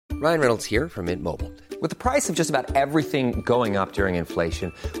Ryan Reynolds here from Mint Mobile. With the price of just about everything going up during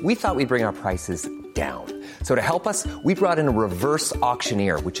inflation, we thought we'd bring our prices down. So to help us, we brought in a reverse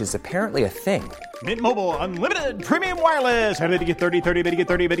auctioneer, which is apparently a thing. Mint Mobile Unlimited Premium Wireless. How to get 30, 30, bit to get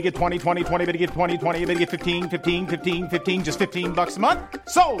 30, bit to get 20, 20, 20, bit to get 20, 20, bit to get 15, 15, 15, 15, just $15 a month?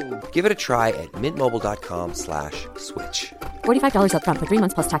 Sold! Give it a try at mintmobile.com/switch. $45 up front for 3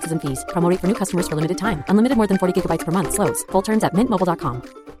 months plus taxes and fees. Promo rate for new customers for limited time. Unlimited more than 40 gigabytes per month. Slows full terms at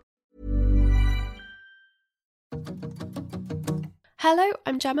mintmobile.com. Hello,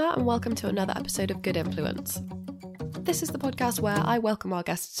 I'm Gemma and welcome to another episode of Good Influence. This is the podcast where I welcome our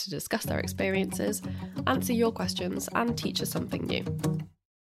guests to discuss their experiences, answer your questions and teach us something new.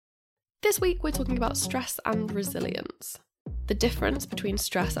 This week we're talking about stress and resilience, the difference between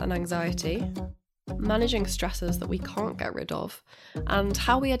stress and anxiety, managing stressors that we can't get rid of, and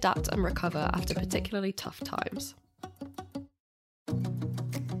how we adapt and recover after particularly tough times.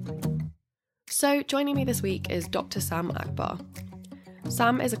 So joining me this week is Dr. Sam Akbar.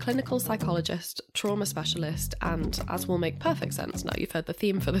 Sam is a clinical psychologist, trauma specialist, and, as will make perfect sense now you've heard the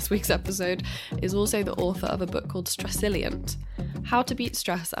theme for this week's episode, is also the author of a book called Stressilient: How to Beat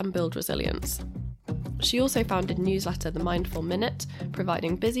Stress and Build Resilience. She also founded newsletter The Mindful Minute,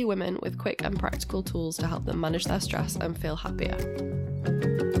 providing busy women with quick and practical tools to help them manage their stress and feel happier.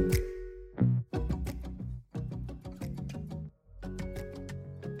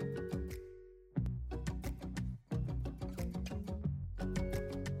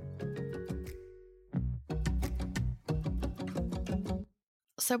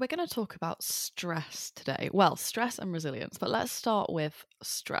 So we're going to talk about stress today. Well, stress and resilience, but let's start with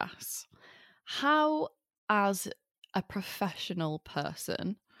stress. How, as a professional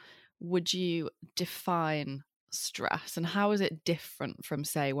person, would you define stress, and how is it different from,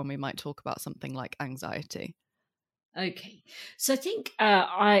 say, when we might talk about something like anxiety? Okay, so I think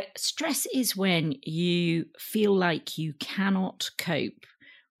stress is when you feel like you cannot cope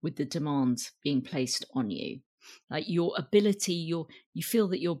with the demands being placed on you. Like you feel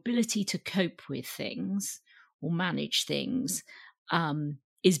that your ability to cope with things or manage things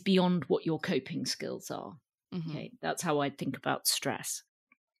is beyond what your coping skills are. Mm-hmm. Okay, that's how I think about stress.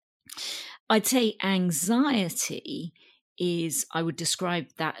 I'd say anxiety I would describe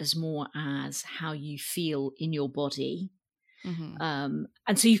that as more as how you feel in your body. Mm-hmm.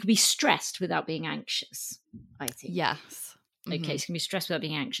 And so you can be stressed without being anxious, I think. Yes. Okay, so you can be stressed without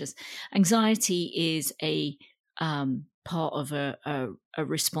being anxious. Anxiety is a part of a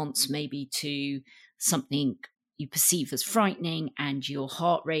response maybe to something you perceive as frightening, and your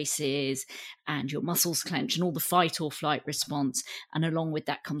heart races and your muscles clench and all the fight or flight response. And along with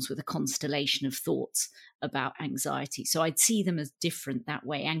that comes with a constellation of thoughts about anxiety. So I'd see them as different that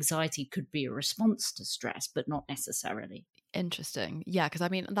way. Anxiety could be a response to stress, but not necessarily. Interesting. Yeah, because I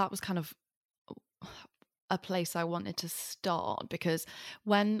mean, that was kind of a place I wanted to start, because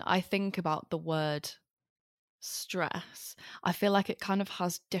when I think about the word stress, I feel like it kind of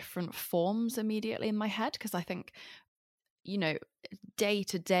has different forms immediately in my head, because I think, day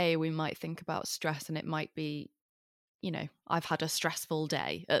to day we might think about stress and it might be, I've had a stressful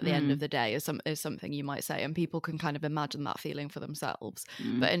day at the end of the day is something you might say, and people can kind of imagine that feeling for themselves.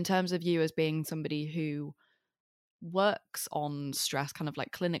 But in terms of you as being somebody who works on stress kind of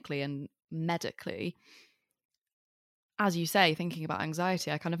like clinically and medically, as you say, thinking about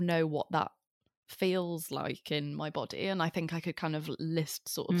anxiety, I kind of know what that feels like in my body, and I think I could kind of list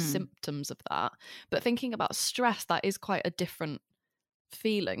sort of symptoms of that. But thinking about stress, that is quite a different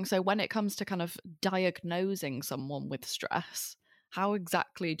feeling. So when it comes to kind of diagnosing someone with stress, how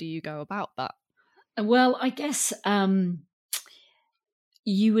exactly do you go about that? Well, I guess I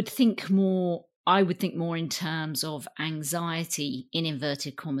would think more in terms of anxiety, in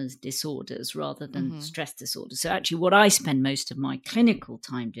inverted commas, disorders rather than stress disorders. So actually what I spend most of my clinical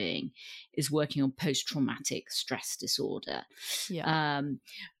time doing is working on post-traumatic stress disorder. Yeah.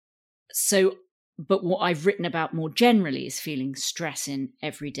 But what I've written about more generally is feeling stress in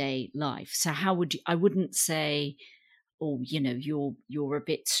everyday life. So I wouldn't say, you're a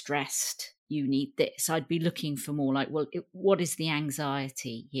bit stressed, you need this. I'd be looking for more like, what is the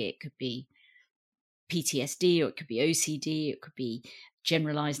anxiety here? It could be PTSD, or it could be OCD, it could be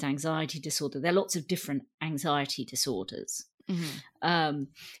generalized anxiety disorder. There are lots of different anxiety disorders. Mm-hmm.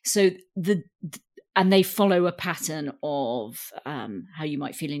 And they follow a pattern of how you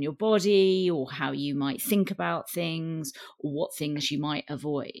might feel in your body, or how you might think about things, or what things you might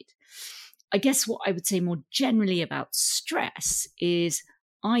avoid. I guess what I would say more generally about stress is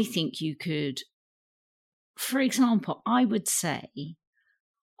I think you could, for example, I would say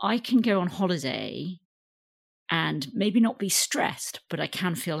I can go on holiday and maybe not be stressed, but I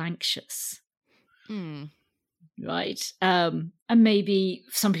can feel anxious. Right. And maybe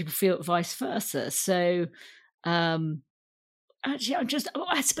some people feel vice versa. So actually,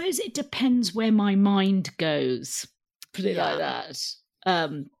 I suppose it depends where my mind goes, put it like that.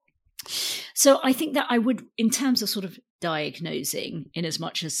 So I think that I would, in terms of sort of diagnosing, in as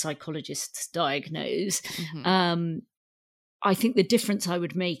much as psychologists diagnose, I think the difference I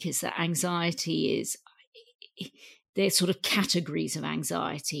would make is that anxiety is, there's sort of categories of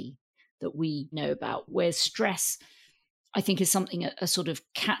anxiety that we know about, whereas stress, I think, is something, a sort of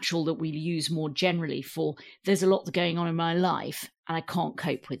catch-all that we use more generally for, there's a lot going on in my life and I can't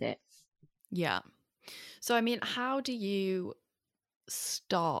cope with it. Yeah. So, I mean, how do you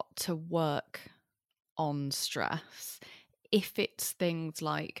start to work on stress if it's things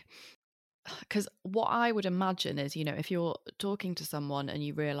like, because what I would imagine is, you know, if you're talking to someone and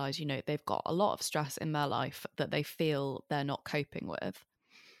you realize, you know, they've got a lot of stress in their life that they feel they're not coping with,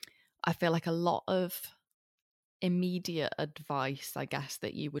 I feel like a lot of immediate advice, I guess,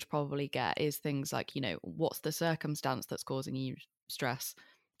 that you would probably get is things like, you know, what's the circumstance that's causing you stress?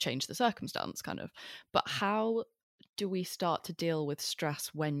 Change the circumstance, kind of. But how do we start to deal with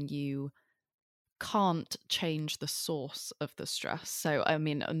stress when you can't change the source of the stress? So, I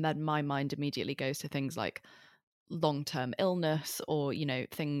mean, and then my mind immediately goes to things like long-term illness, or, you know,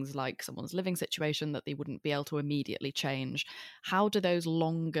 things like someone's living situation that they wouldn't be able to immediately change. How do those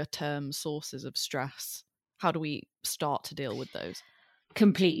longer term sources of stress, how do we start to deal with those?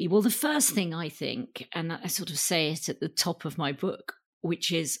 Completely. Well, the first thing I think, and I sort of say it at the top of my book,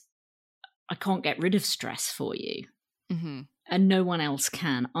 which is, I can't get rid of stress for you. And no one else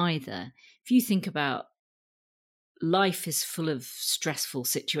can either. If you think about, life is full of stressful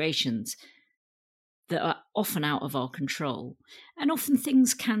situations that are often out of our control. And often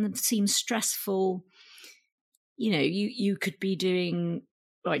things can seem stressful. You know, you could be doing,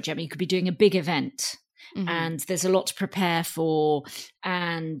 right, Gemma, you could be doing a big event. And there's a lot to prepare for,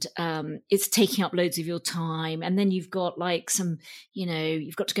 and it's taking up loads of your time. And then you've got like some, you know,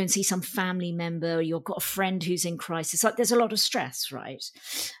 you've got to go and see some family member, you've got a friend who's in crisis. Like, there's a lot of stress, right?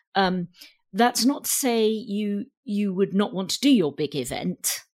 That's not to say you would not want to do your big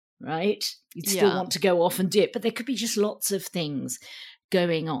event, right? You'd still want to go off and do it, but there could be just lots of things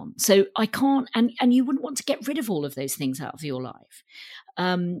going on. So I can't, and you wouldn't want to get rid of all of those things out of your life.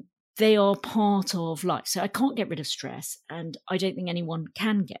 They are part of life. So I can't get rid of stress, and I don't think anyone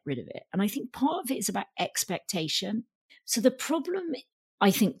can get rid of it. And I think part of it is about expectation. So the problem,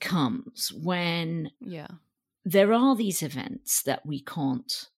 I think, comes when there are these events that we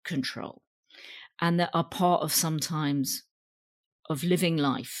can't control and that are part of, sometimes, of living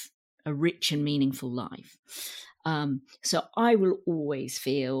life, a rich and meaningful life. So I will always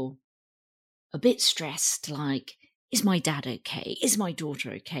feel a bit stressed, like, is my dad okay? Is my daughter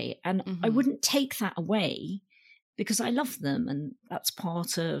okay? And I wouldn't take that away, because I love them and that's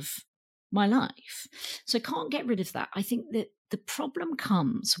part of my life. So I can't get rid of that. I think that the problem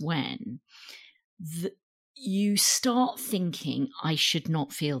comes when you start thinking, I should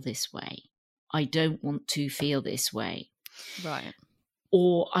not feel this way. I don't want to feel this way. Right.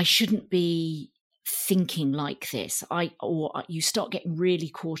 Or I shouldn't be thinking like this. Or you start getting really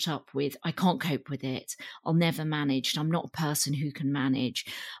caught up with, I can't cope with it, I'll never manage, I'm not a person who can manage,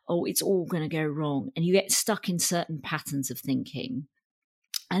 oh, it's all going to go wrong. And you get stuck in certain patterns of thinking.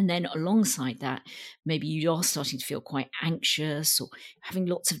 And then alongside that, maybe you are starting to feel quite anxious or having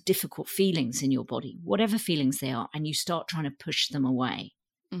lots of difficult feelings in your body, whatever feelings they are, and you start trying to push them away.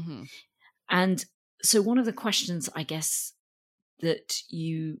 And so one of the questions, I guess, that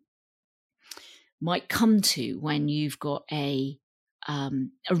you might come to when you've got a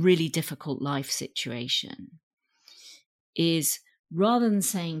really difficult life situation is, rather than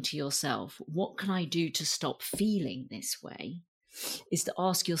saying to yourself, what can I do to stop feeling this way, is to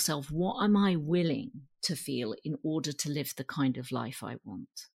ask yourself, what am I willing to feel in order to live the kind of life I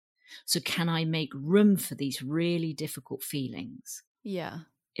want? So can I make room for these really difficult feelings? Yeah.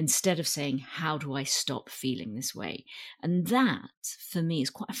 Instead of saying, how do I stop feeling this way? And that, for me, is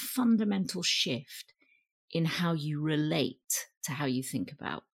quite a fundamental shift in how you relate to how you think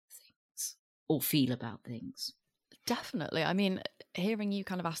about things or feel about things. Definitely. I mean, hearing you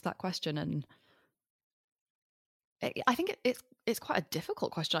kind of ask that question, and I think it's quite a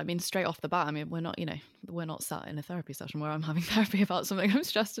difficult question. I mean, straight off the bat, I mean, we're not sat in a therapy session where I'm having therapy about something I'm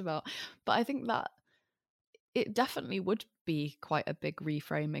stressed about. But I think that it definitely would be quite a big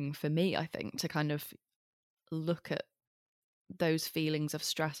reframing for me, I think, to kind of look at those feelings of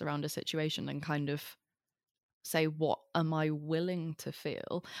stress around a situation and kind of say, what am I willing to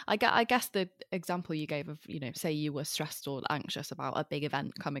feel? I guess the example you gave of, say you were stressed or anxious about a big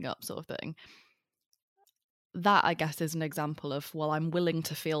event coming up sort of thing, that I guess is an example of, well, I'm willing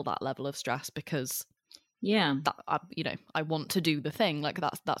to feel that level of stress because that I want to do the thing. Like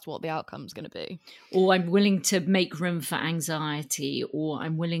that's what the outcome's going to be. Or I'm willing to make room for anxiety, or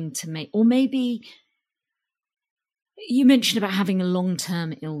I'm willing to make, or maybe you mentioned about having a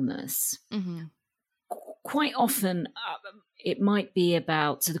long-term illness. Mm-hmm. Quite often it might be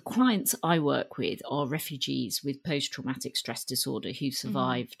about, so the clients I work with are refugees with post-traumatic stress disorder who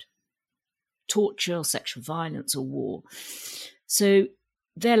survived torture or sexual violence or war. So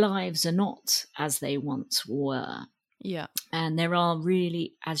their lives are not as they once were. Yeah. And there are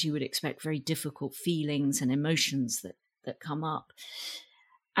really, as you would expect, very difficult feelings and emotions that come up.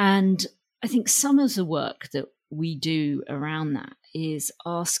 And I think some of the work that we do around that is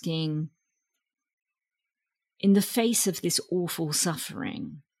asking, in the face of this awful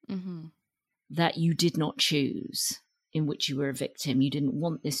suffering that you did not choose, in which you were a victim, you didn't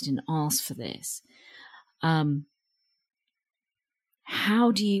want this, didn't ask for this, what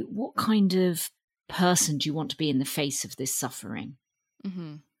kind of person do you want to be in the face of this suffering?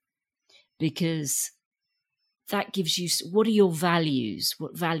 Mm-hmm. Because that gives you, what are your values?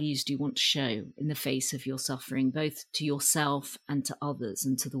 What values do you want to show in the face of your suffering, both to yourself and to others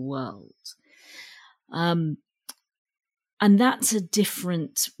and to the world? And that's a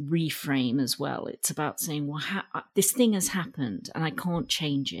different reframe as well. It's about saying, well, this thing has happened and I can't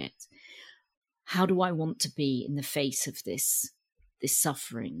change it. How do I want to be in the face of this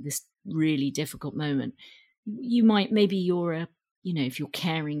suffering, this really difficult moment? You might, maybe you're if you're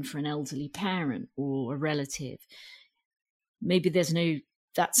caring for an elderly parent or a relative, maybe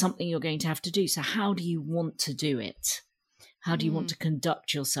that's something you're going to have to do. So how do you want to do it? How do you want to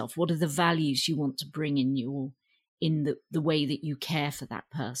conduct yourself? What are the values you want to bring in the way that you care for that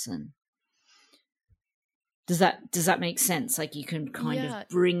person? Does that make sense? Like you can kind of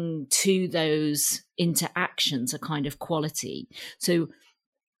bring to those interactions a kind of quality. So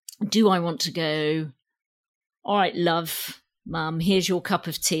do I want to go, all right, love, Mum, here's your cup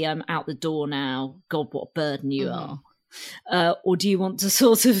of tea, I'm out the door now, God, what a burden you are. Or do you want to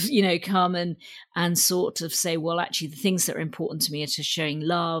sort of, come and sort of say, well, actually the things that are important to me are to showing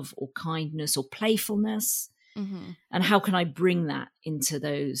love or kindness or playfulness. Mm-hmm. And how can I bring that into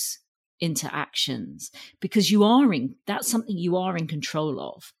those interactions? Because that's something you are in control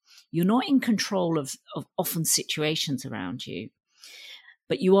of. You're not in control of often situations around you,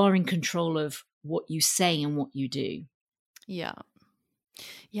 but you are in control of what you say and what you do. Yeah.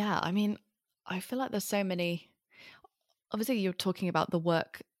 Yeah. I mean, I feel like there's so many, obviously you're talking about the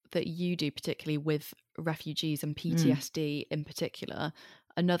work that you do, particularly with refugees and PTSD in particular.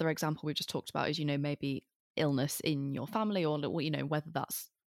 Another example we just talked about is, maybe illness in your family, or whether that's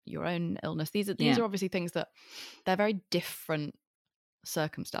your own illness. These are obviously things that they're very different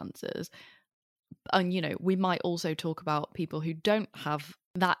circumstances, and we might also talk about people who don't have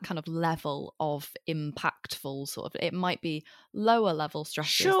that kind of level of impactful sort of, it might be lower level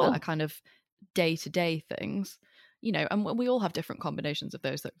stresses that are kind of day-to-day things, and we all have different combinations of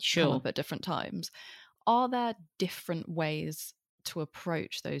those that come up at different times. Are there different ways to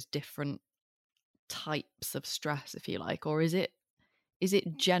approach those different types of stress, if you like, or is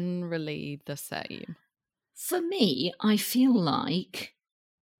it generally the same? For me, I feel like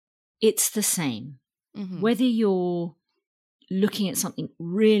it's the same. Mm-hmm. Whether you're looking at something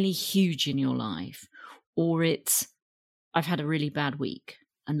really huge in your life, or I've had a really bad week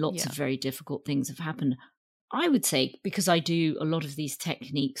and lots of very difficult things have happened. I would say, because I do a lot of these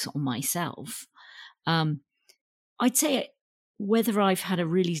techniques on myself, I'd say whether I've had a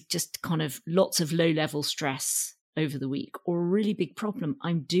really just kind of lots of low-level stress over the week or a really big problem,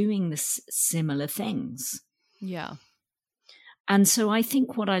 I'm doing the similar things. Yeah. And so I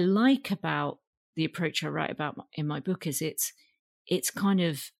think what I like about the approach I write about in my book is it's kind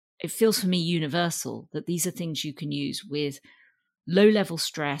of, it feels for me universal, that these are things you can use with low-level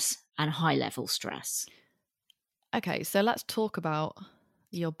stress and high-level stress. Okay, so let's talk about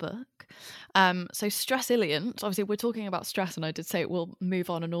your book. So Stressilient, obviously we're talking about stress, and I did say we'll move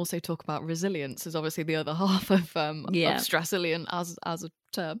on and also talk about resilience, is obviously the other half of Stressilient as a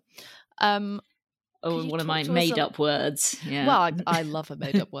term. One of my made-up words. Yeah. Well, I love a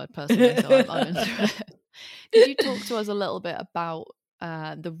made-up word personally, so I'm into it. Could you talk to us a little bit about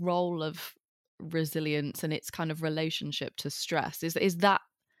the role of resilience and its kind of relationship to stress? Is that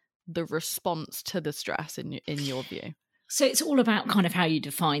the response to the stress in your view? So it's all about kind of how you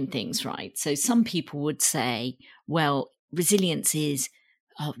define things, right? So some people would say, well, resilience is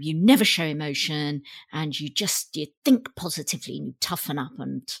you never show emotion, and you think positively and you toughen up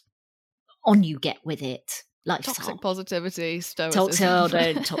and on you get with it. Lifestyle. Toxic positivity,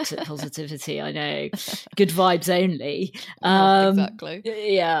 stoicism. Toxic positivity, I know. Good vibes only. Exactly.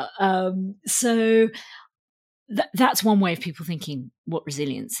 Yeah. So that's one way of people thinking what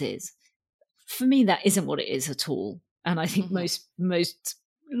resilience is. For me, that isn't what it is at all. And I think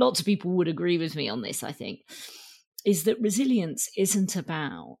lots of people would agree with me on this, I think, is that resilience isn't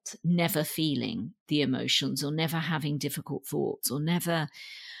about never feeling the emotions or never having difficult thoughts or never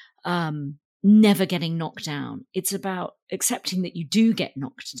getting knocked down. It's about accepting that you do get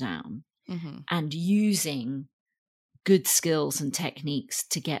knocked down and using good skills and techniques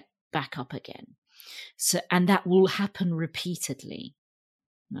to get back up again. So, and that will happen repeatedly.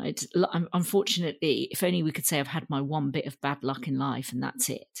 Right? Unfortunately, if only we could say I've had my one bit of bad luck in life and that's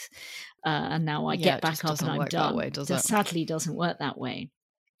it. And now I get back up and I'm done. It sadly doesn't work that way.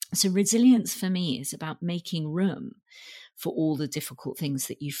 So resilience for me is about making room for all the difficult things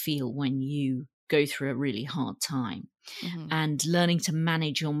that you feel when you go through a really hard time and learning to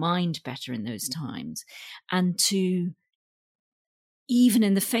manage your mind better in those times. And to, even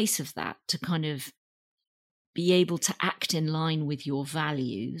in the face of that, to kind of be able to act in line with your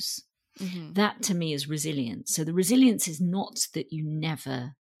values. That to me is resilience. So the resilience is not that you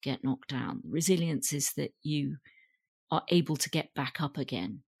never get knocked down. Resilience is that you are able to get back up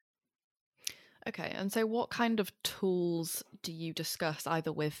again. Okay, and so what kind of tools do you discuss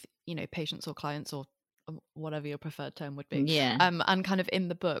either with, patients or clients or whatever your preferred term would be? Yeah. And kind of in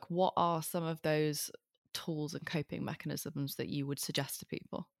the book, what are some of those tools and coping mechanisms that you would suggest to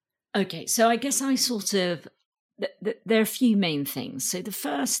people? Okay, so I guess I sort of, there are a few main things. So the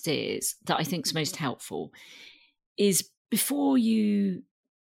first is, that I think is most helpful, is before you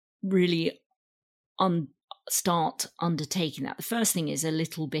really start undertaking that, the first thing is a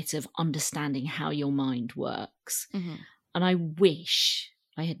little bit of understanding how your mind works. And I wish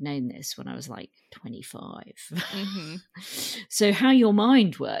I had known this when I was like 25. So how your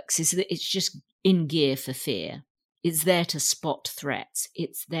mind works is that it's just in gear for fear. It's there to spot threats.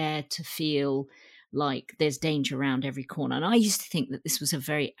 It's there to feel like there's danger around every corner. And I used to think that this was a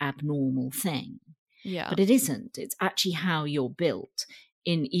very abnormal thing. Yeah. But it isn't. It's actually how you're built.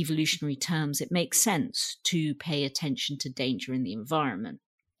 In evolutionary terms, it makes sense to pay attention to danger in the environment.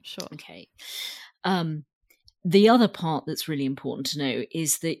 Sure. Okay. The other part that's really important to know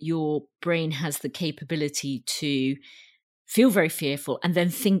is that your brain has the capability to feel very fearful and then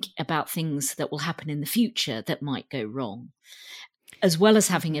think about things that will happen in the future that might go wrong, as well as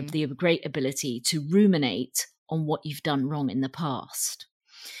having the great ability to ruminate on what you've done wrong in the past.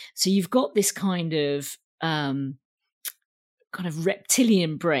 So you've got this kind of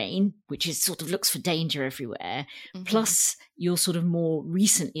reptilian brain, which is sort of looks for danger everywhere, plus your sort of more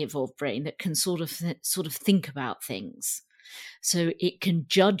recently evolved brain that can sort of think about things. So it can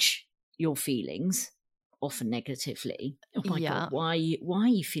judge your feelings, often negatively. Oh my God, why are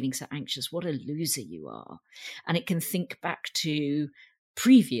you feeling so anxious? What a loser you are. And it can think back to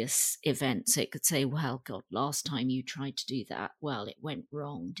previous events. It could say, well, God, last time you tried to do that, well, it went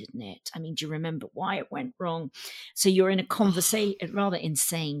wrong, didn't it? I mean, do you remember why it went wrong? So you're in a rather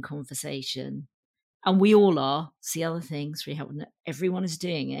insane conversation. And we all are. It's the other things we haven't. Everyone is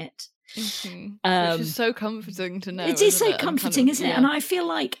doing it. Which is so comforting to know. It is so comforting, isn't it? And I feel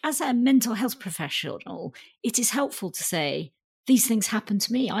like as a mental health professional, it is helpful to say, these things happen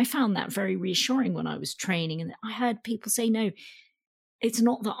to me. I found that very reassuring when I was training. And I heard people say, no, it's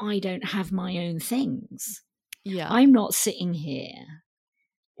not that I don't have my own things. Yeah. I'm not sitting here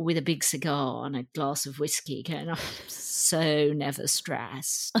with a big cigar and a glass of whiskey going, I'm so never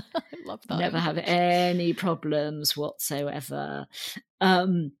stressed. I love that. Never have any problems whatsoever.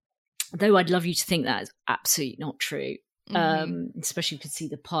 Though I'd love you to think that is absolutely not true. Especially if you could see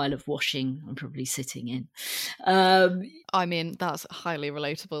the pile of washing I'm probably sitting in. I mean, that's highly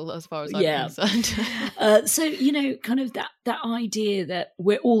relatable as far as I'm concerned. So, kind of that idea that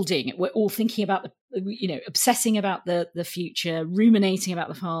we're all doing it. We're all thinking about obsessing about the future, ruminating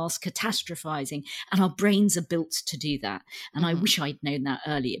about the past, catastrophizing, and our brains are built to do that. And I wish I'd known that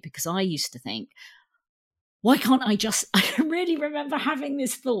earlier, because I used to think, why can't I really remember having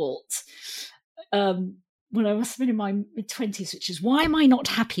this thought when I must have been in my mid-20s, which is, why am I not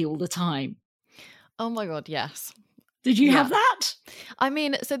happy all the time? Oh my God, yes. Did you have that? I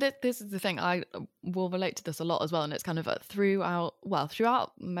mean, so this is the thing. I will relate to this a lot as well, and it's kind of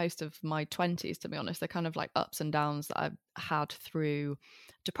throughout most of my 20s, to be honest. They're kind of like ups and downs that I've had through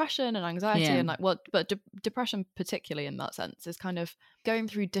depression and anxiety, and like but depression particularly in that sense is kind of going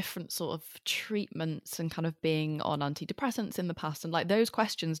through different sort of treatments and kind of being on antidepressants in the past, and like those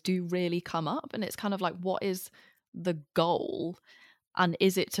questions do really come up, and it's kind of like, what is the goal, and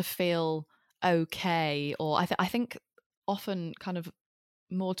is it to feel okay? Or I think often kind of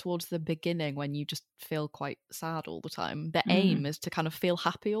more towards the beginning, when you just feel quite sad all the time, the aim is to kind of feel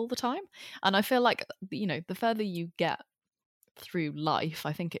happy all the time. And I feel like, you know, the further you get through life,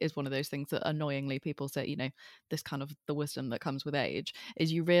 I think it is one of those things that annoyingly people say, you know, this kind of the wisdom that comes with age,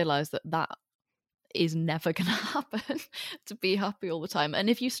 is you realize that is never going to happen, to be happy all the time. And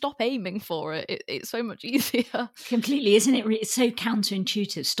if you stop aiming for it, it's so much easier. Completely, isn't it? It's so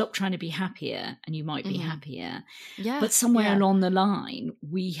counterintuitive. Stop trying to be happier and you might be happier. Yeah. But somewhere along the line,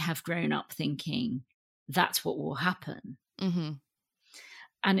 we have grown up thinking that's what will happen.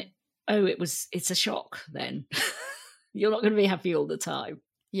 And it's a shock then. You're not going to be happy all the time.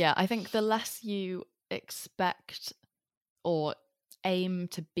 Yeah, I think the less you expect or aim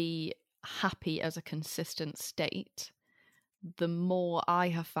to be happy as a consistent state, the more I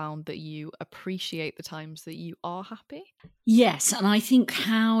have found that you appreciate the times that you are happy. Yes, and I think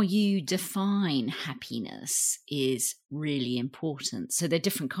how you define happiness is really important. So there are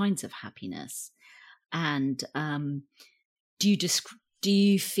different kinds of happiness. And do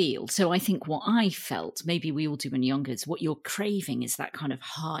you feel, so I think what I felt, maybe we all do when younger, is what you're craving is that kind of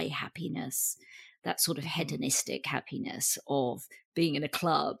high happiness, that sort of hedonistic happiness of being in a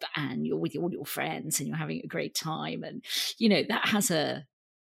club and you're with all your friends and you're having a great time. And, you know, that has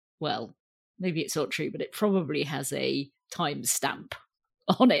well, maybe it's not true, but it probably has a time stamp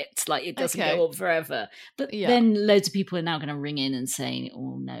on it. Like it doesn't go on forever. But then loads of people are now going to ring in and say,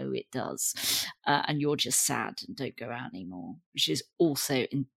 oh, no, it does. And you're just sad and don't go out anymore, which is also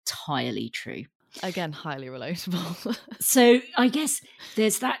entirely true. Again, highly relatable. So I guess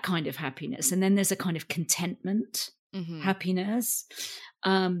there's that kind of happiness. And then there's a kind of contentment happiness.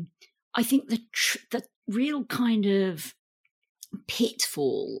 I think the real kind of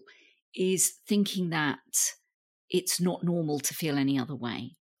pitfall is thinking that it's not normal to feel any other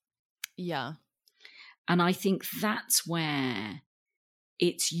way. Yeah. And I think that's where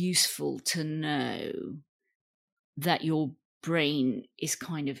it's useful to know that your brain is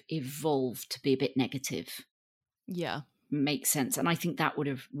kind of evolved to be a bit negative. Yeah. Makes sense. And I think that would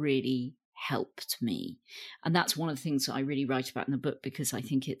have really helped me. And that's one of the things that I really write about in the book, because I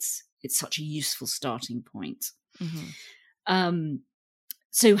think it's such a useful starting point.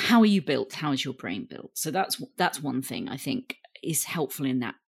 So how are you built? How is your brain built? So that's one thing I think is helpful in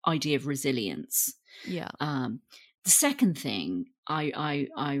that idea of resilience. Yeah. The second thing I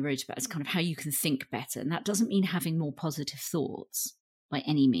wrote about is kind of how you can think better. And that doesn't mean having more positive thoughts by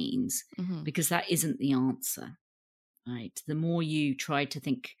any means, because that isn't the answer, right? The more you try to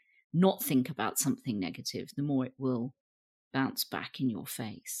not think about something negative, the more it will bounce back in your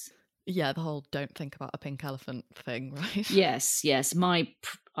face. Yeah, the whole don't think about a pink elephant thing, right? Yes.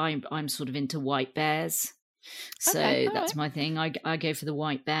 I'm sort of into white bears. So that's my thing. I go for the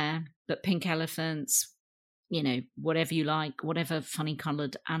white bear, but pink elephants, you know, whatever you like, whatever funny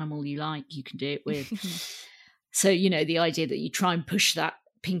coloured animal you like, you can do it with. So, you know, the idea that you try and push that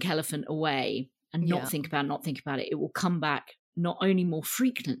pink elephant away and not think about it, it will come back not only more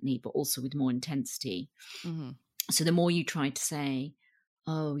frequently, but also with more intensity. So the more you try to say,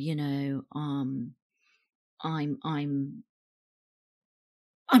 oh, you know, I'm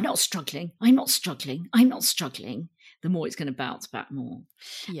not struggling, the more it's going to bounce back more.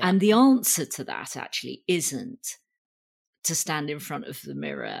 Yeah. And the answer to that actually isn't to stand in front of the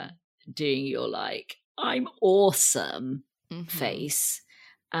mirror doing your like, I'm awesome face,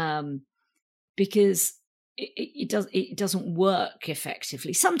 because it doesn't work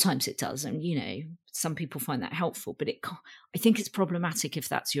effectively. Sometimes it does, and you know, some people find that helpful, but I think it's problematic if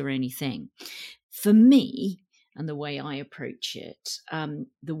that's your only thing. For me, and the way I approach it,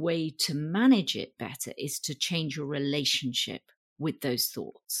 the way to manage it better is to change your relationship with those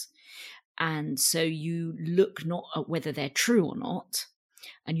thoughts. And so you look not at whether they're true or not,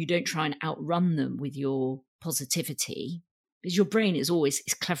 and you don't try and outrun them with your positivity, because your brain is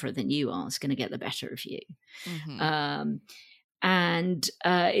cleverer than you are. It's going to get the better of you.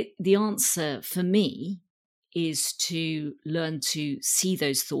 The answer for me is to learn to see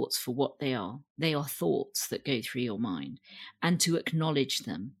those thoughts for what they are. They are thoughts that go through your mind, and to acknowledge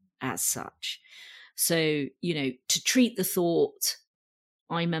them as such. So, you know, to treat the thought,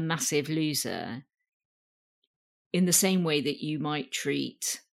 I'm a massive loser, in the same way that you might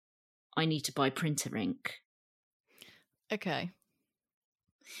treat, I need to buy printer ink. Okay.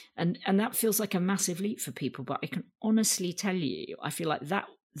 And that feels like a massive leap for people, but I can honestly tell you, I feel like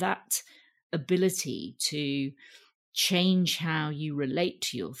that ability to change how you relate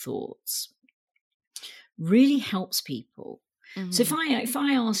to your thoughts really helps people. Mm-hmm. So if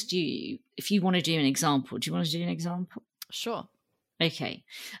I asked you, if you want to do an example, do you want to do an example? Sure. Okay.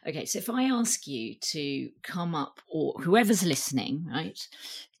 So if I ask you to come up, or whoever's listening, right,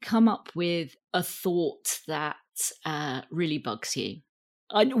 come up with a thought that really bugs you.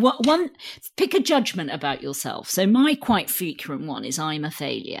 Pick a judgment about yourself. So my quite frequent one is I'm a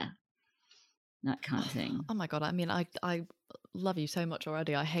failure. That kind of thing. Oh my God. I mean, I love you so much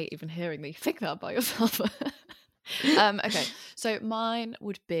already. I hate even hearing that you think that about yourself. Okay. So mine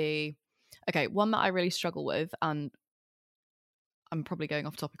would be, one that I really struggle with, and I'm probably going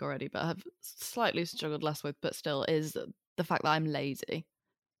off topic already, but I have slightly struggled less with, but still, is the fact that I'm lazy.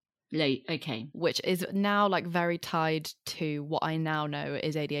 Okay. Which is now like very tied to what I now know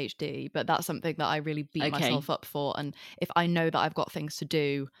is ADHD, but that's something that I really beat myself up for. And if I know that I've got things to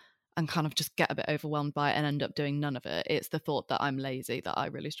do and kind of just get a bit overwhelmed by it and end up doing none of it, it's the thought that I'm lazy that I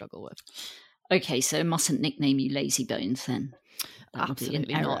really struggle with. Okay, so mustn't nickname you Lazy Bones then? That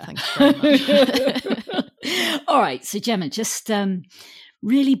absolutely not. Thank you very much. All right, so Gemma, just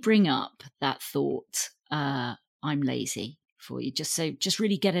really bring up that thought, I'm lazy, for you. Just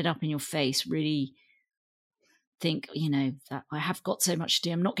really get it up in your face. Really think, that I have got so much to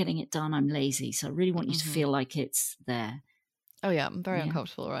do. I'm not getting it done. I'm lazy. So I really want you to feel like it's there. Oh yeah, I'm very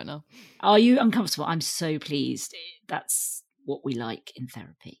uncomfortable right now. Are you uncomfortable? I'm so pleased. That's what we like in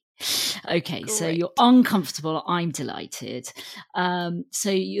therapy. Okay, great. So you're uncomfortable. I'm delighted. So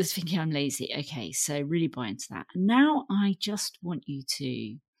you're thinking I'm lazy. Okay, so really buy into that. And now I just want you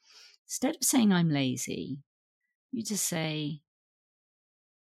to, instead of saying I'm lazy, you just say,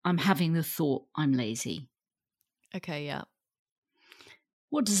 I'm having the thought I'm lazy. Okay, yeah.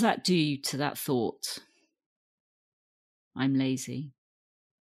 What does that do to that thought? I'm lazy.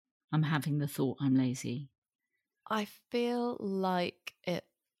 I'm having the thought I'm lazy. I feel like it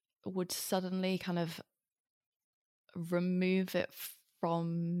would suddenly kind of remove it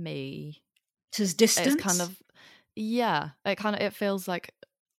from me. To distance? It's kind of, it feels like,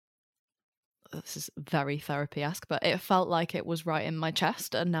 this is very therapy-esque, but it felt like it was right in my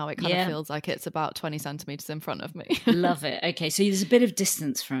chest, and now it kind of feels like it's about 20 centimeters in front of me. Love it. Okay, so there's a bit of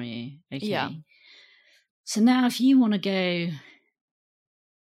distance from you. Okay. Yeah. So now if you want to go a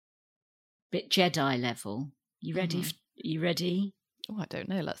bit Jedi level, you ready? You ready? Oh, I don't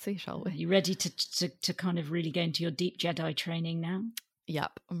know. Let's see, shall we? You ready to kind of really go into your deep Jedi training now?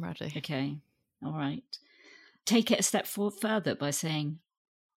 Yep, I'm ready. Okay. All right. Take it a step further by saying,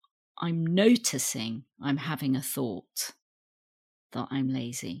 I'm noticing I'm having a thought that I'm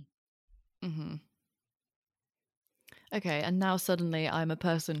lazy. Mm-hmm. Okay, and now suddenly I'm a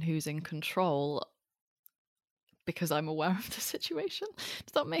person who's in control because I'm aware of the situation.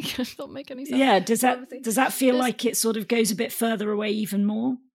 Does that make any sense? Yeah, does that feel like it sort of goes a bit further away even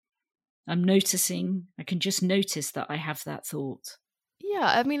more? I'm noticing, I can just notice that I have that thought.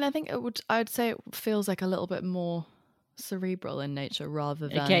 Yeah, I mean, I think I'd say it feels like a little bit more cerebral in nature rather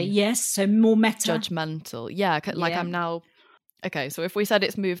than so more meta, judgmental. Like I'm now so if we said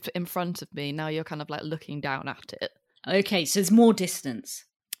it's moved in front of me, now you're kind of like looking down at it. Okay, so there's more distance.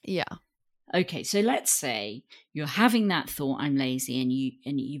 Yeah. Okay, so let's say you're having that thought I'm lazy, and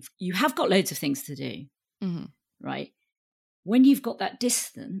you have got loads of things to do. Mm-hmm. Right? When you've got that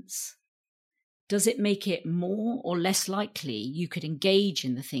distance, does it make it more or less likely you could engage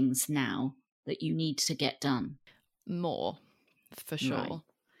in the things now that you need to get done? More, for sure.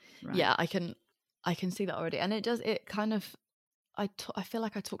 Right. Yeah, I can see that already. And it kind of, I feel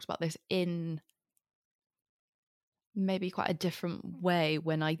like I talked about this in maybe quite a different way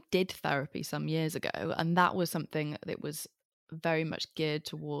when I did therapy some years ago. And that was something that was very much geared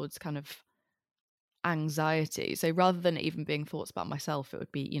towards kind of anxiety. So rather than even being thoughts about myself, it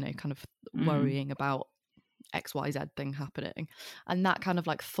would be, kind of worrying about XYZ thing happening. And that kind of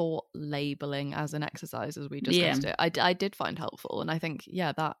like thought labeling as an exercise, as we discussed it, I did find helpful. And I think,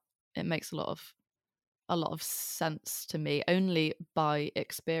 that it makes a lot of sense to me, only by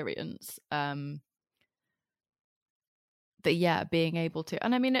experience. That being able to,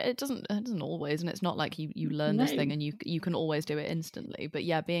 and I mean it doesn't always, and it's not like you learn this thing and you can always do it instantly, but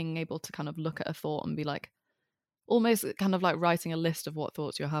being able to kind of look at a thought and be like, almost kind of like writing a list of what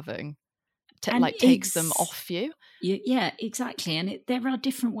thoughts you're having, takes them off you. Yeah, exactly. And there are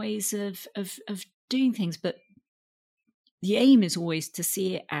different ways of doing things, but the aim is always to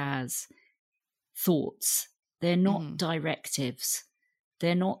see it as thoughts They're not directives.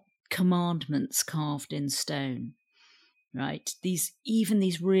 They're not commandments carved in stone, right? Even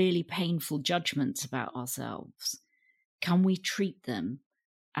these really painful judgments about ourselves, can we treat them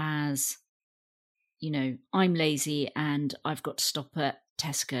as, I'm lazy and I've got to stop at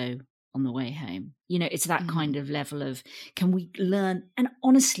Tesco on the way home? It's that kind of level of, can we learn? And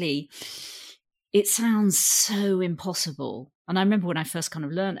honestly, it sounds so impossible. And I remember when I first kind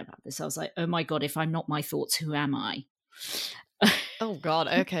of learned about this, I was like, oh my God, if I'm not my thoughts, who am I? Oh God,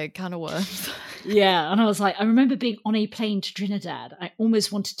 okay, kind of worms. Yeah, and I was like, I remember being on a plane to Trinidad. I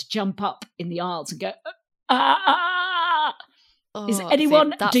almost wanted to jump up in the aisles and go, ah! Oh, Is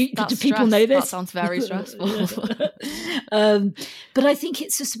anyone, do people know this? That sounds very stressful. But I think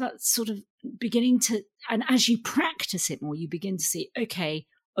it's just about sort of beginning to, and as you practice it more, you begin to see, okay,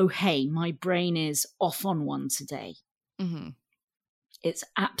 oh, hey, my brain is off on one today. Mm-hmm. It's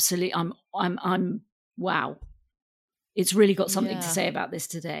absolutely, I'm wow. It's really got something to say about this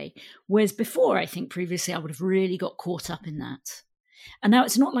today. Whereas before, I think previously I would have really got caught up in that. And now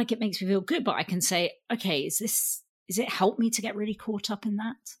it's not like it makes me feel good, but I can say, okay, is it helped me to get really caught up in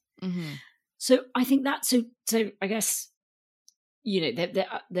that? Mm-hmm. So I think so I guess,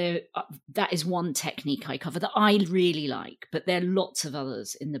 that is one technique I cover that I really like, but there are lots of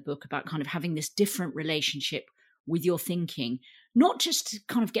others in the book about kind of having this different relationship with your thinking, not just to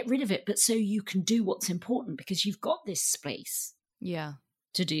kind of get rid of it, but so you can do what's important because you've got this space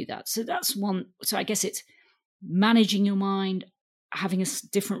to do that. So that's one. So I guess it's managing your mind, having a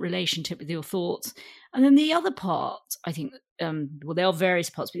different relationship with your thoughts. And then the other part, I think, there are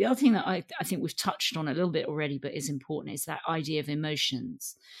various parts, but the other thing that I think we've touched on a little bit already, but is important, is that idea of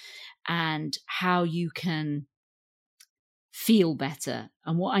emotions and how you can feel better.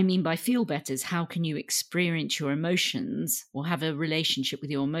 And what I mean by feel better is how can you experience your emotions or have a relationship with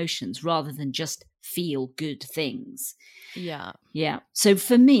your emotions rather than just feel good things. Yeah. So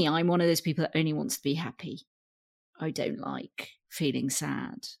for me, I'm one of those people that only wants to be happy. I don't like feeling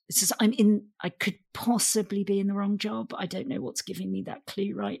sad. It's just I could possibly be in the wrong job. I don't know what's giving me that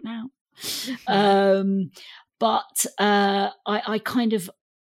clue right now. But I kind of,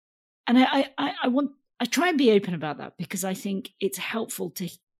 and I try and be open about that because I think it's helpful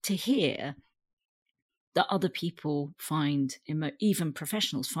to hear that other people find, even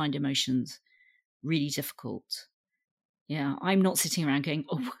professionals find emotions really difficult. Yeah, I'm not sitting around going,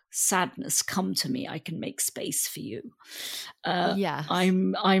 oh, sadness, come to me. I can make space for you.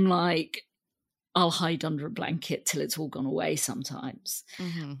 I'm like, I'll hide under a blanket till it's all gone away sometimes.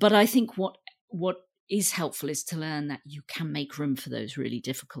 Mm-hmm. But I think what is helpful is to learn that you can make room for those really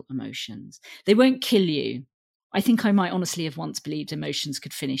difficult emotions. They won't kill you. I think I might honestly have once believed emotions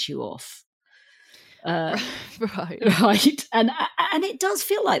could finish you off. Right. And it does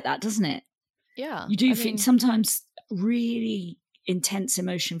feel like that, doesn't it? Yeah. You do feel sometimes really intense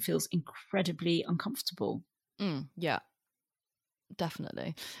emotion feels incredibly uncomfortable. Yeah,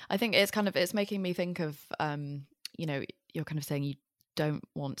 definitely. I think it's making me think of, you're kind of saying you don't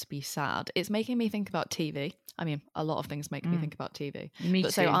want to be sad. It's making me think about TV. I mean, a lot of things make me think about TV. Me too.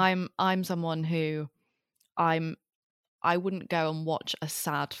 So I'm someone who I wouldn't go and watch a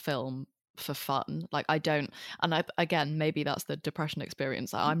sad film for fun. Like I don't, and again, maybe that's the depression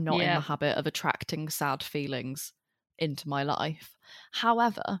experience. I'm not in the habit of attracting sad feelings into my life.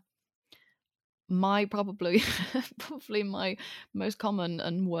 However, probably my most common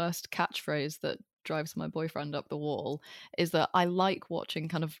and worst catchphrase that drives my boyfriend up the wall is that I like watching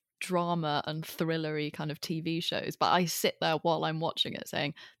kind of drama and thrillery kind of TV shows, but I sit there while I'm watching it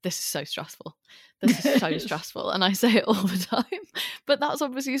saying, this is so stressful. This is so stressful. And I say it all the time. But that's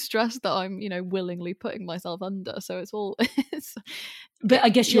obviously stress that I'm, willingly putting myself under. So it's all but I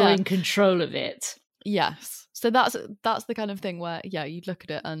guess you're in control of it. Yes. So that's the kind of thing where, you look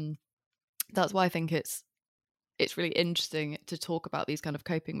at it, and that's why I think it's really interesting to talk about these kind of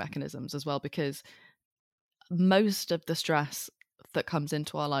coping mechanisms as well, because most of the stress that comes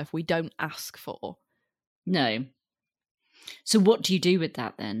into our life we don't ask for. No. So what do you do with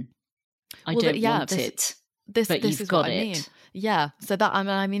that then? I don't want it. But you've got it. I mean. Yeah. So that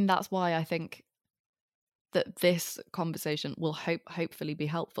I mean that's why I think that this conversation will hopefully be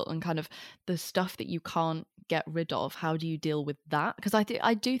helpful, and kind of the stuff that you can't get rid of, how do you deal with that? Because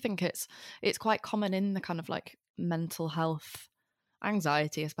I do think it's quite common in the kind of like mental health,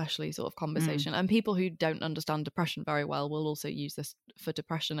 anxiety especially sort of conversation, and people who don't understand depression very well will also use this for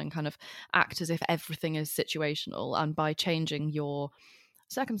depression and kind of act as if everything is situational, and by changing your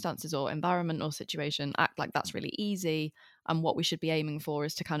circumstances or environment or situation act like that's really easy, and what we should be aiming for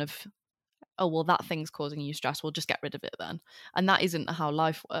is to kind of, oh well, that thing's causing you stress, we'll just get rid of it then. And that isn't how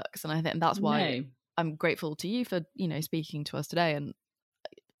life works. And I think that's why I'm grateful to you for, speaking to us today. And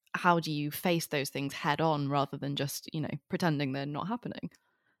how do you face those things head on rather than just, pretending they're not happening?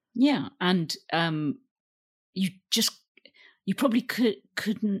 Yeah. And you probably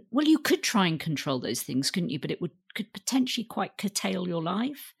couldn't, well, you could try and control those things, couldn't you? But it could potentially quite curtail your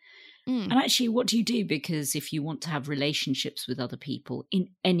life. And actually, what do you do? Because if you want to have relationships with other people in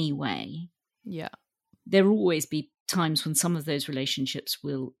any way, there will always be times when some of those relationships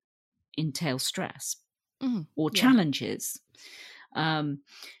will entail stress or challenges.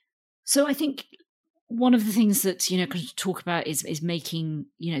 So I think one of the things that, kind of talk about is making,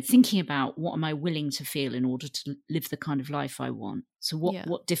 thinking about what am I willing to feel in order to live the kind of life I want? So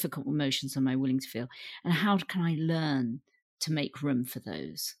what difficult emotions am I willing to feel? And how can I learn to make room for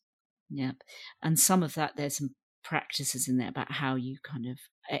those? Yeah. And some of that, there's some practices in there about how you kind of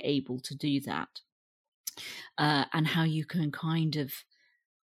are able to do that. And how you can kind of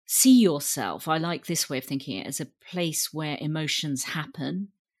see yourself. I like this way of thinking it as a place where emotions happen,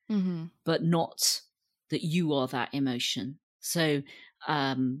 but not that you are that emotion. So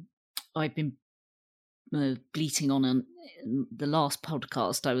I've been bleating on the last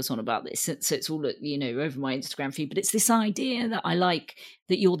podcast I was on about this, so it's all over my Instagram feed. But it's this idea that I like,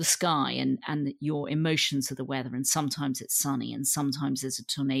 that you're the sky and that your emotions are the weather, and sometimes it's sunny and sometimes there's a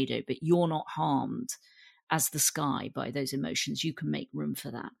tornado, but you're not harmed as the sky by those emotions. You can make room for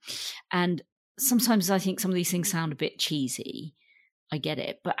that. And sometimes I think some of these things sound a bit cheesy. I get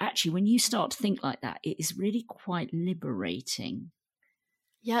it. But actually, when you start to think like that, it is really quite liberating.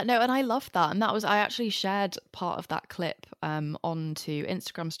 Yeah, no, and I love that. And I actually shared part of that clip onto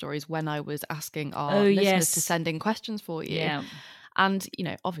Instagram stories when I was asking our listeners to send in questions for you. Yeah. And,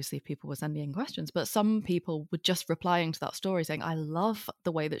 obviously people were sending in questions, but some people were just replying to that story saying, I love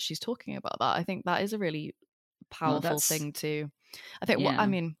the way that she's talking about that. I think that is a really powerful thing to, I think,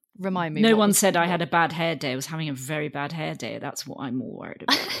 remind me. No one said I had a bad hair day. I was having a very bad hair day. That's what I'm more worried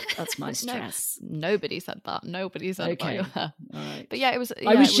about. That's my stress. Nobody said that. Nobody said okay. About your hair. All right. But yeah, it was.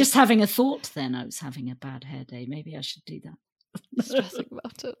 I was just having a thought then. I was having a bad hair day. Maybe I should do that. Stressing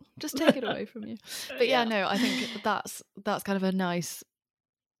about it. Just take it away from you. But no, I think that's kind of a nice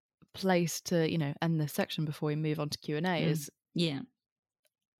place to, end this section before we move on to Q&A is. Yeah.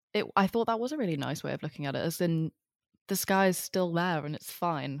 I thought that was a really nice way of looking at it, as in the sky's still there and it's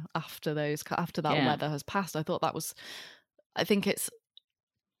fine after that weather has passed. I think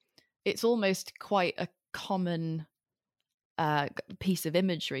it's almost quite a common piece of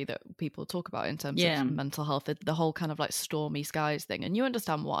imagery that people talk about in terms of mental health, the whole kind of like stormy skies thing. And you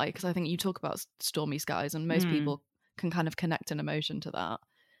understand why, because I think you talk about stormy skies and most people can kind of connect an emotion to that.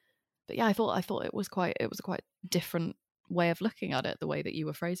 But yeah, I thought it was a quite different way of looking at it, the way that you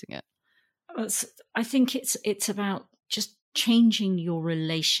were phrasing it. I think it's about just changing your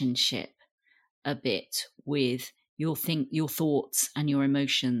relationship a bit with your thoughts and your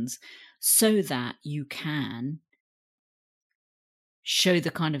emotions, so that you can show the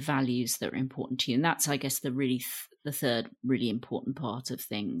kind of values that are important to you. And that's, I guess, the third really important part of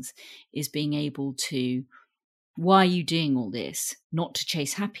things, is being able to, why are you doing all this? Not to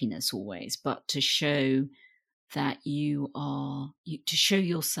chase happiness always, but to show that to show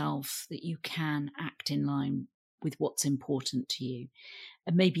yourself that you can act in line with what's important to you,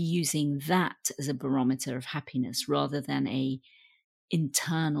 and maybe using that as a barometer of happiness rather than a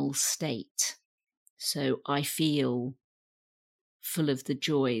internal state. So I feel full of the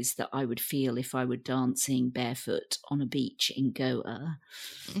joys that I would feel if I were dancing barefoot on a beach in Goa.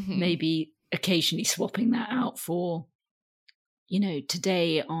 Maybe occasionally swapping that out for,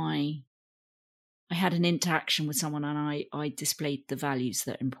 today I had an interaction with someone and I displayed the values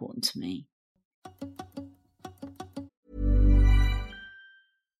that are important to me.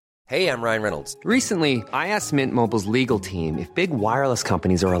 Hey, I'm Ryan Reynolds. Recently, I asked Mint Mobile's legal team if big wireless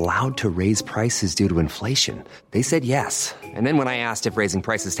companies are allowed to raise prices due to inflation. They said yes. And then when I asked if raising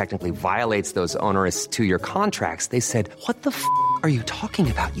prices technically violates those onerous 2-year contracts, they said, "What the f*** are you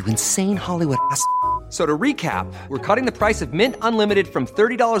talking about, you insane Hollywood ass?" So to recap, we're cutting the price of Mint Unlimited from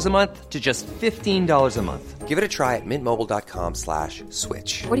 $30 a month to just $15 a month. Give it a try at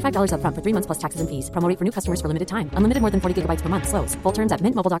mintmobile.com/switch. $45 up front for 3 months plus taxes and fees. Promo rate for new customers for limited time. Unlimited more than 40 gigabytes per month. Slows full terms at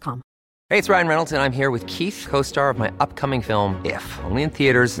mintmobile.com. Hey, it's Ryan Reynolds, and I'm here with Keith, co-star of my upcoming film, If, only in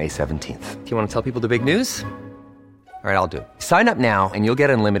theaters May 17th. Do you want to tell people the big news? All right, I'll do it. Sign up now and you'll get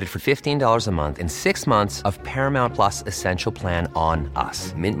unlimited for $15 a month and 6 months of Paramount Plus Essential Plan on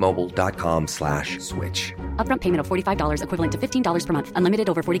us. mintmobile.com/switch. Upfront payment of $45 equivalent to $15 per month. Unlimited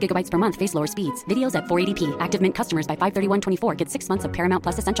over 40 gigabytes per month. Face lower speeds. Videos at 480p. Active Mint customers by 531.24 get 6 months of Paramount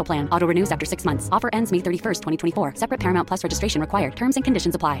Plus Essential Plan. Auto renews after 6 months. Offer ends May 31st, 2024. Separate Paramount Plus registration required. Terms and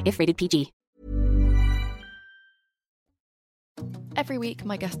conditions apply if rated PG. Every week,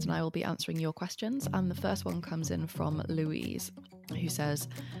 my guest and I will be answering your questions, and the first one comes in from Louise, who says,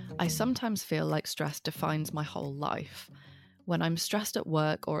 I sometimes feel like stress defines my whole life. When I'm stressed at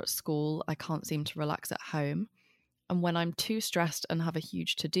work or at school, I can't seem to relax at home. And when I'm too stressed and have a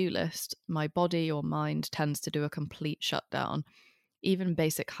huge to-do list, my body or mind tends to do a complete shutdown. Even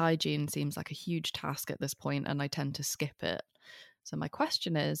basic hygiene seems like a huge task at this point, and I tend to skip it. So my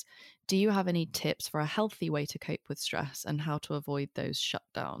question is, do you have any tips for a healthy way to cope with stress and how to avoid those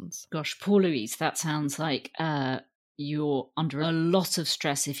shutdowns? Gosh, poor Louise, that sounds like you're under a lot of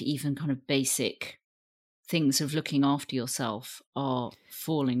stress if even kind of basic things of looking after yourself are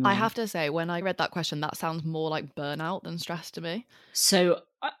falling away. I have to say, when I read that question, that sounds more like burnout than stress to me. So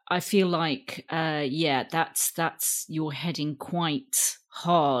I feel like, that's you're heading quite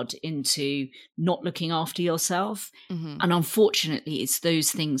hard into not looking after yourself. Mm-hmm. And unfortunately, it's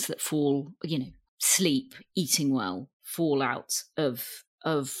those things that fall, sleep, eating well, fall out of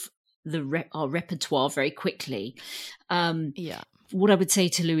our repertoire very quickly. What I would say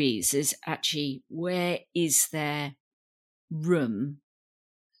to Louise is actually, where is there room?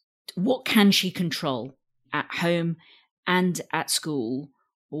 What can she control at home and at school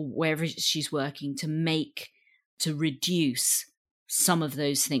or wherever she's working to reduce some of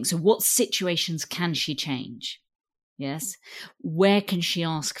those things? So what situations can she change? Yes. Where can she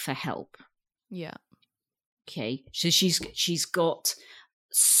ask for help? Yeah. Okay. So she's got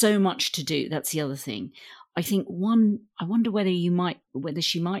so much to do. That's the other thing. I think I wonder whether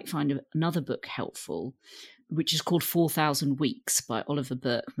she might find another book helpful, which is called 4,000 Weeks by Oliver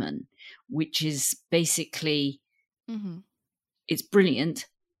Burkeman, which is basically, it's brilliant.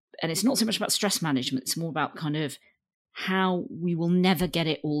 And it's not so much about stress management. It's more about kind of how we will never get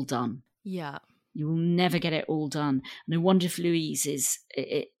it all done. Yeah. You will never get it all done. And I wonder if Louise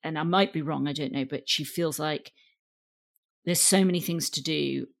and I might be wrong, I don't know, but she feels like there's so many things to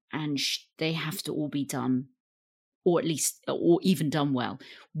do and they have to all be done, or even done well.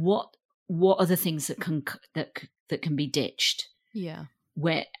 What are the things that can be ditched? Yeah.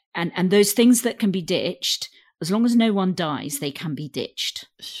 And those things that can be ditched, as long as no one dies, they can be ditched.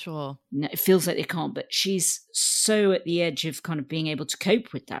 Sure. No, it feels like they can't, but she's so at the edge of kind of being able to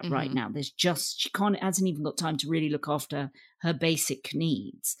cope with that right now. She hasn't even got time to really look after her basic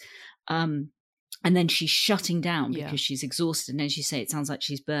needs. And then she's shutting down because she's exhausted. And as you say, it sounds like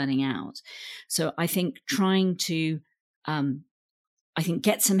she's burning out. So I think trying to,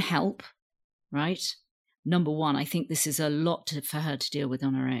 get some help, right? Number one, I think this is a lot for her to deal with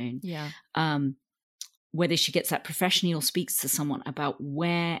on her own. Yeah. Whether she gets that professionally or speaks to someone about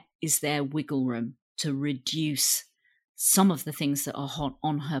where is there wiggle room to reduce some of the things that are hot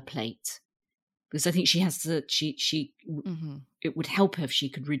on her plate. Because I think she has to, it would help her if she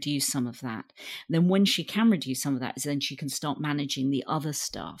could reduce some of that. And then when she can reduce some of that, then she can start managing the other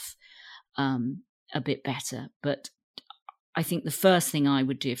stuff a bit better. But I think the first thing I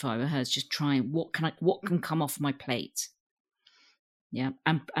would do if I were her is just try what can come off my plate. Yeah,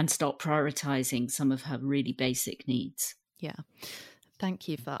 and start prioritizing some of her really basic needs. Yeah. Thank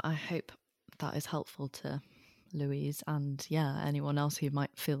you for that. I hope that is helpful to Louise and anyone else who might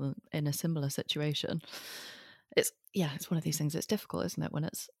feel in a similar situation. It's one of these things. It's difficult, isn't it, when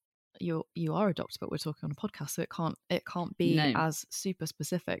it's you are a doctor, but we're talking on a podcast, so it can't be as super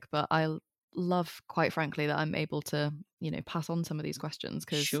specific. But I love, quite frankly, that I'm able to pass on some of these questions,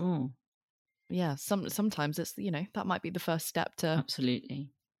 because sometimes it's that might be the first step to absolutely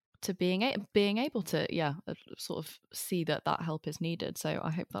to being able to sort of see that help is needed. So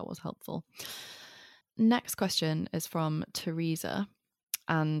I hope that was helpful. Next question is from Teresa,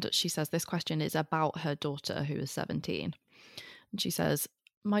 and she says this question is about her daughter, who is 17. And she says,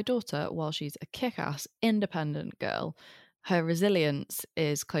 my daughter, while she's a kick-ass independent girl, her resilience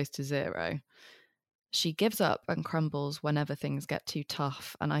is close to zero. She gives up and crumbles whenever things get too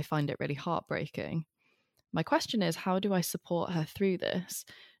tough, and I find it really heartbreaking. My question is, how do I support her through this?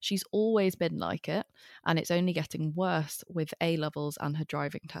 She's always been like it, and it's only getting worse with A-levels and her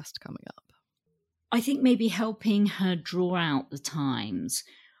driving test coming up. I think maybe helping her draw out the times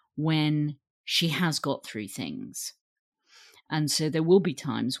when she has got through things. And so there will be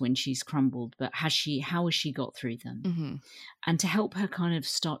times when she's crumbled, but how has she got through them? Mm-hmm. And to help her kind of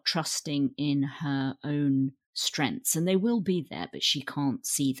start trusting in her own strengths. And they will be there, but she can't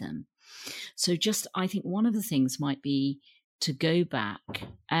see them. So I think one of the things might be to go back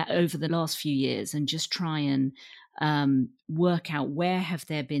over the last few years and just try and work out where have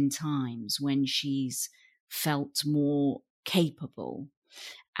there been times when she's felt more capable.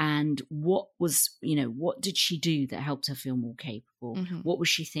 And what did she do that helped her feel more capable? What was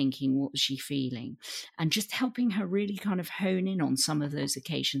she thinking? What was she feeling? And just helping her really kind of hone in on some of those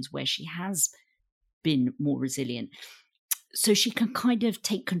occasions where she has been more resilient. So she can kind of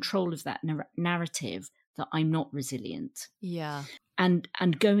take control of that narrative that I'm not resilient. Yeah. And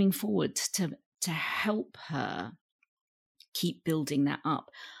going forward to help her keep building that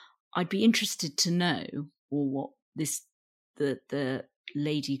up. I'd be interested to know, or what the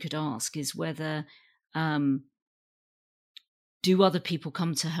lady could ask is whether do other people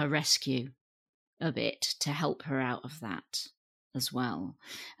come to her rescue a bit to help her out of that as well,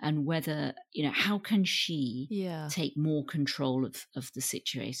 and whether how can she take more control of the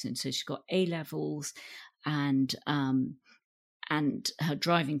situation. So she's got A levels and her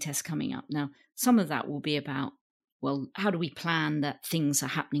driving test coming up now. Some of that will be about, well, how do we plan that things are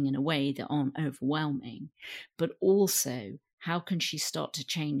happening in a way that aren't overwhelming, but also how can she start to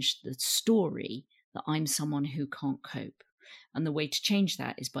change the story that I'm someone who can't cope? And the way to change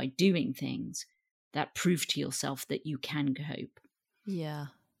that is by doing things that prove to yourself that you can cope. Yeah.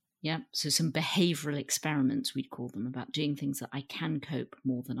 Yeah. So some behavioral experiments, we'd call them, about doing things that I can cope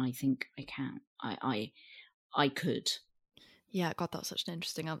more than I think I can. I could. Yeah. God, that's such an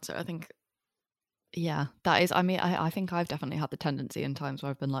interesting answer. I think, that is, I think I've definitely had the tendency in times where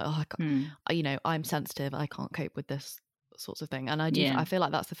I've been like, oh, I can't, I'm sensitive. I can't cope with this sorts of thing. And I feel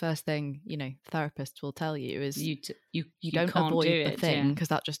like that's the first thing, therapists will tell you is you don't avoid the thing, because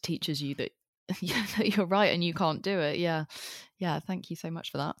that just teaches you that you're right and you can't do it. Yeah. Thank you so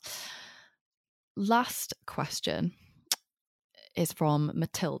much for that. Last question is from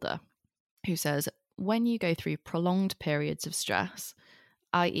Matilda, who says, when you go through prolonged periods of stress,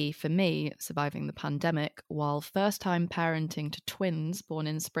 i.e. for me, surviving the pandemic while first-time parenting to twins born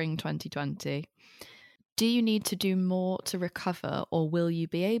in spring 2020, do you need to do more to recover, or will you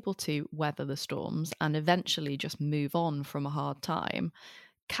be able to weather the storms and eventually just move on from a hard time?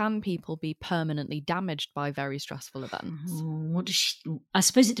 Can people be permanently damaged by very stressful events? I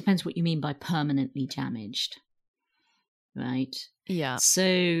suppose it depends what you mean by permanently damaged, right? Yeah.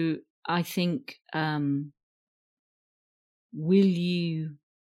 So I think, will you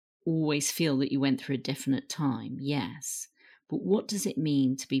always feel that you went through a definite time? Yes. But what does it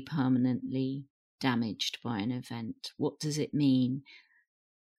mean to be permanently damaged by an event? What does it mean?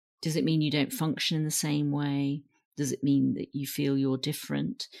 Does it mean you don't function in the same way? Does it mean that you feel you're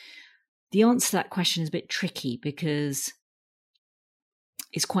different? The answer to that question is a bit tricky because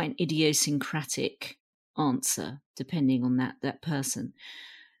it's quite an idiosyncratic answer depending on that person.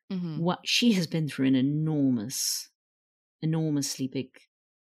 What she has been through an enormously big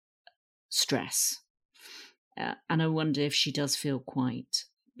stress. And I wonder if she does feel quite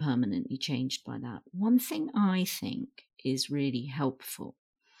permanently changed by that. One thing I think is really helpful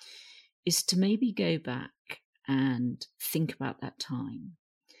is to maybe go back and think about that time,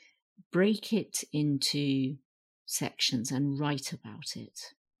 break it into sections and write about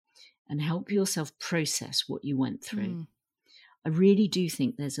it, and help yourself process what you went through. I really do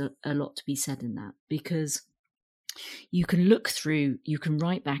think there's a lot to be said in that, because you can look through, you can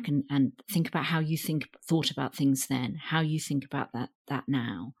write back and think about how you thought about things then, how you think about that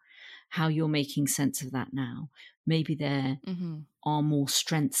now, how you're making sense of that now. Maybe there are more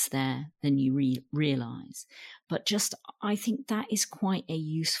strengths there than you realize. But I think that is quite a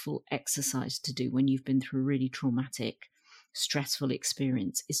useful exercise to do when you've been through a really traumatic, stressful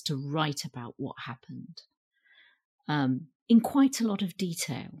experience, is to write about what happened in quite a lot of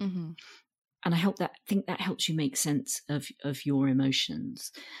detail. And I think that helps you make sense of your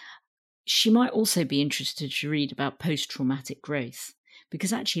emotions. She might also be interested to read about post-traumatic growth,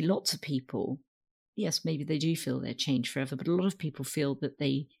 because actually lots of people, yes, maybe they do feel they're changed forever, but a lot of people feel that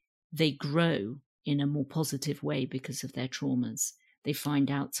they grow in a more positive way because of their traumas. They find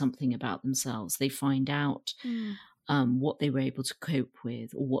out something about themselves. They find out what they were able to cope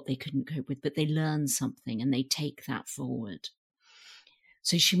with or what they couldn't cope with, but they learn something and they take that forward.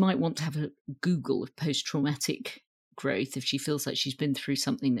 So she might want to have a Google of post-traumatic growth if she feels like she's been through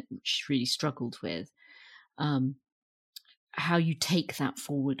something that she's really struggled with, how you take that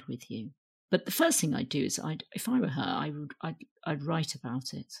forward with you. But the first thing I'd do is, if I were her, I'd write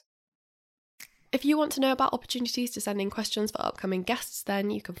about it. If you want to know about opportunities to send in questions for upcoming guests, then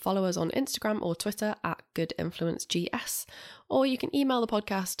you can follow us on Instagram or Twitter @goodinfluencegs, or you can email the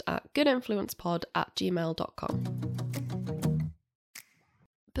podcast at goodinfluencepod@gmail.com.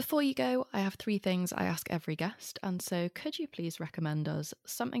 Before you go, I have 3 things I ask every guest, and so could you please recommend us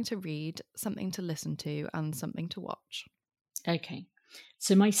something to read, something to listen to, and something to watch? Okay,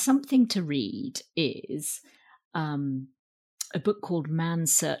 so my something to read is a book called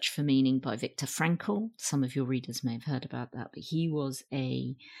Man's Search for Meaning by Viktor Frankl. Some of your readers may have heard about that, but he was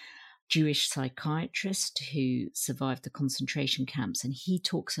a Jewish psychiatrist who survived the concentration camps, and he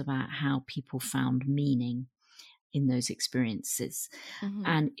talks about how people found meaning in those experiences. Mm-hmm.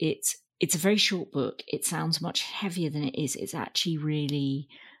 And it's a very short book. It sounds much heavier than it is. It's actually really,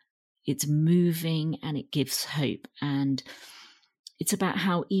 it's moving and it gives hope. And it's about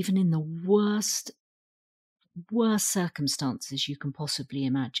how even in the worst circumstances you can possibly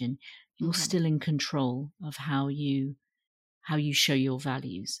imagine, you're still in control of how you show your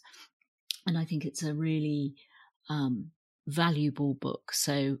values. And I think it's a really valuable book.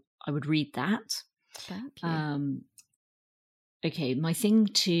 So I would read that. Thank you. Okay, my thing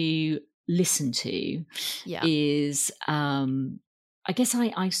to listen to is, I guess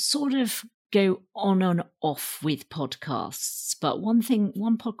I sort of go on and off with podcasts, but one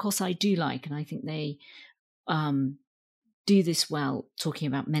podcast I do like, and I think they do this well, talking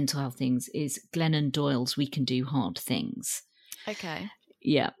about mental health things, is Glennon Doyle's We Can Do Hard Things. Okay.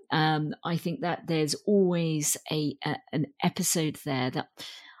 Yeah. I think that there's always an episode there that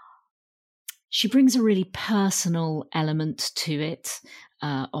she brings a really personal element to it,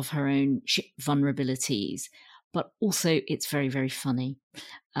 of her own vulnerabilities, but also it's very, very funny.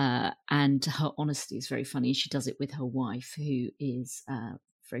 And her honesty is very funny. She does it with her wife, who is a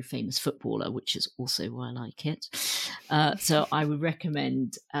very famous footballer, which is also why I like it. So I would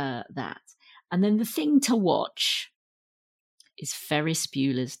recommend that. And then the thing to watch is Ferris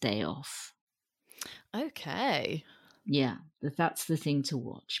Bueller's Day Off. Okay. Yeah, that's the thing to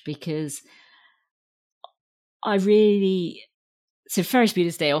watch, because so Ferris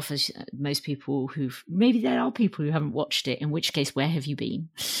Bueller's Day Off, as most people maybe there are people who haven't watched it, in which case, where have you been?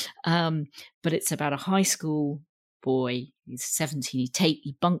 But it's about a high school boy. He's 17.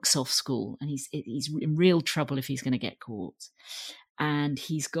 He bunks off school, and he's in real trouble if he's going to get caught. And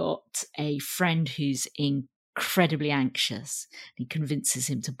he's got a friend who's incredibly anxious. He convinces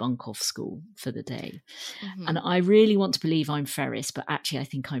him to bunk off school for the day. Mm-hmm. And I really want to believe I'm Ferris, but actually I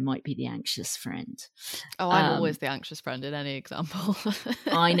think I might be the anxious friend. Oh, I'm always the anxious friend in any example.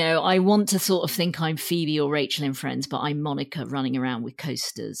 I know. I want to sort of think I'm Phoebe or Rachel in Friends, but I'm Monica running around with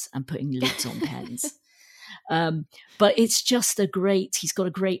coasters and putting lids on pens. But it's just he's got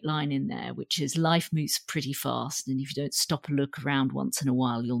a great line in there, which is, life moves pretty fast, and if you don't stop and look around once in a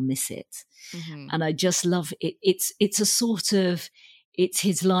while, you'll miss it. Mm-hmm. And I just love it. It's a sort of, it's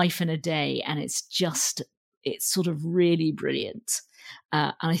his life in a day, and it's sort of really brilliant.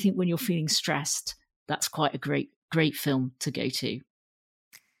 And I think when you're feeling stressed, that's quite a great film to go to.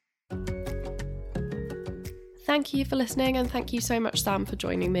 Thank you for listening, and thank you so much, Sam, for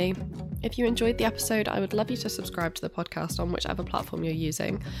joining me. If you enjoyed the episode, I would love you to subscribe to the podcast on whichever platform you're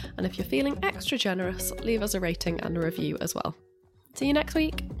using. And if you're feeling extra generous, leave us a rating and a review as well. See you next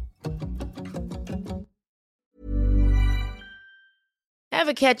week.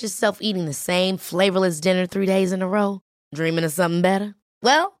 Ever catch yourself eating the same flavorless dinner 3 days in a row? Dreaming of something better?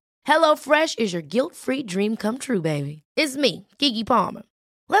 Well, HelloFresh is your guilt-free dream come true, baby. It's me, Keke Palmer.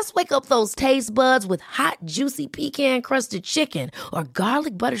 Let's wake up those taste buds with hot, juicy pecan-crusted chicken or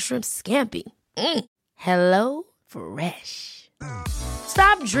garlic butter shrimp scampi. Hello Fresh.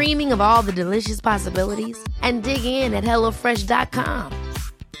 Stop dreaming of all the delicious possibilities and dig in at HelloFresh.com.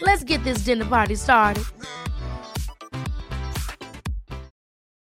 Let's get this dinner party started.